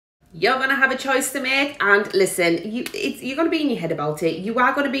You're going to have a choice to make. And listen, you're going to be in your head about it. You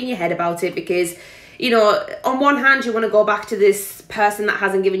are going to be in your head about it because, you know, on one hand, you want to go back to this person that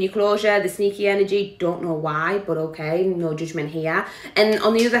hasn't given you closure, the sneaky energy. Don't know why, but okay, no judgment here. And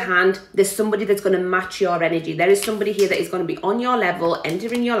on the other hand, there's somebody that's going to match your energy. There is somebody here that is going to be on your level,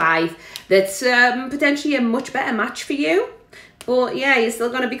 entering your life, that's potentially a much better match for you. But yeah, you're still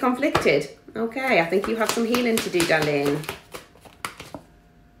going to be conflicted. Okay, I think you have some healing to do, darling.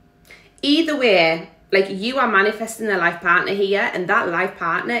 Either way, like, you are manifesting a life partner here, and that life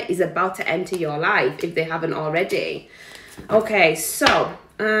partner is about to enter your life if they haven't already. Okay, so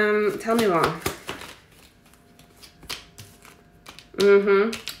tell me more.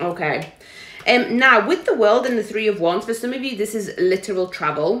 Okay. Now, with the World and the Three of Wands, for some of you, this is literal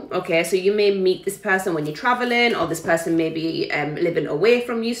travel. Okay, so you may meet this person when you're traveling, or this person may be living away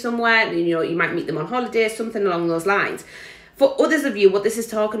from you somewhere. You know, you might meet them on holiday, something along those lines. For others of you, what this is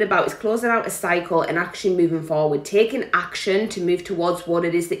talking about is closing out a cycle and actually moving forward, taking action to move towards what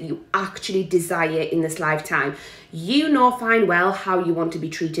it is that you actually desire in this lifetime. You know fine well how you want to be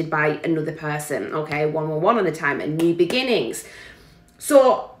treated by another person, okay? 111 on the time, and new beginnings.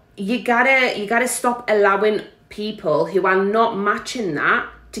 So you gotta stop allowing people who are not matching that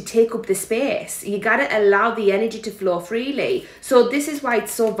to take up the space. You gotta allow the energy to flow freely. So this is why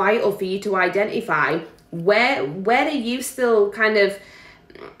it's so vital for you to identify where are you still kind of,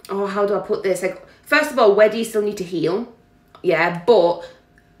 oh, how do I put this? Like, first of all, where do you still need to heal? Yeah, but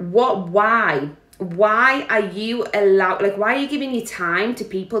why are you why are you giving your time to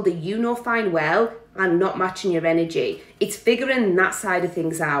people that you know fine well are not matching your energy? It's figuring that side of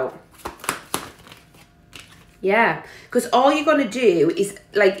things out. Yeah, because all you're going to do is,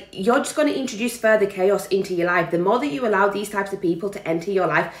 like, you're just going to introduce further chaos into your life. The more that you allow these types of people to enter your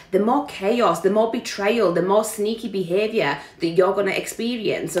life, the more chaos, the more betrayal, the more sneaky behavior that you're going to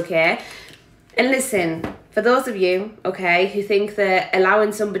experience, okay? And listen, for those of you, okay, who think that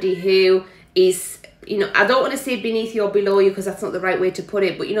allowing somebody who is, you know, I don't want to say beneath you or below you, because that's not the right way to put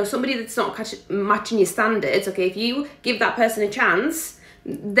it, but, you know, somebody that's not matching your standards, okay, if you give that person a chance,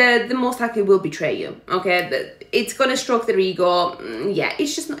 the most likely will betray you, okay? It's gonna stroke their ego. Yeah,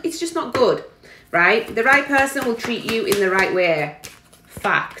 it's just not good, right? The right person will treat you in the right way.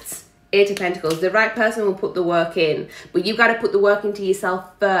 Facts. 8 of Pentacles. The right person will put the work in, but you got to put the work into yourself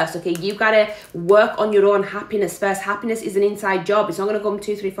first, okay? You got to work on your own happiness first. Happiness is an inside job. It's not going to come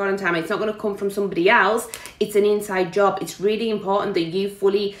 2, 3, 4 at a time. It's not going to come from somebody else. It's an inside job. It's really important that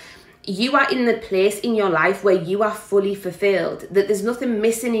you are in the place in your life where you are fully fulfilled, that there's nothing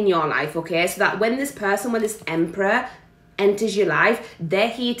missing in your life, okay? So that when this Emperor enters your life, they're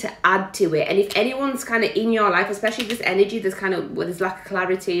here to add to it. And if anyone's kind of in your life, especially this energy, where there's lack of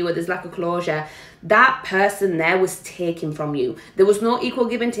clarity, where there's lack of closure, that person there was taken from you. There was no equal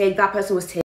give and take. That person was taken.